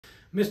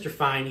Mr.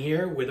 Fine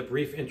here with a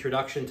brief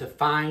introduction to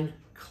FINE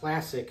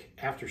Classic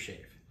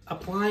Aftershave.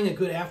 Applying a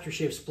good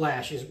aftershave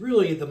splash is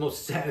really the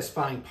most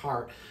satisfying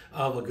part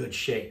of a good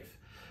shave.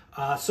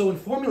 So in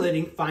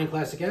formulating FINE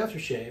Classic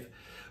Aftershave,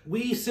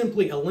 we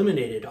simply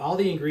eliminated all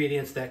the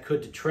ingredients that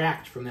could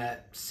detract from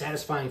that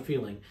satisfying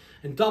feeling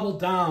and doubled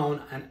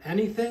down on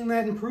anything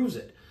that improves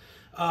it.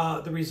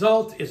 The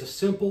result is a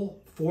simple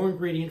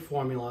 4-ingredient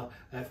formula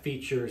that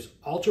features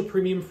ultra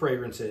premium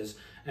fragrances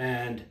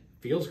and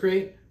feels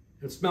great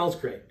and smells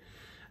great.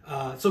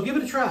 So give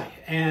it a try,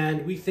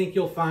 and we think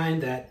you'll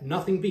find that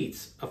nothing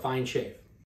beats a fine shave.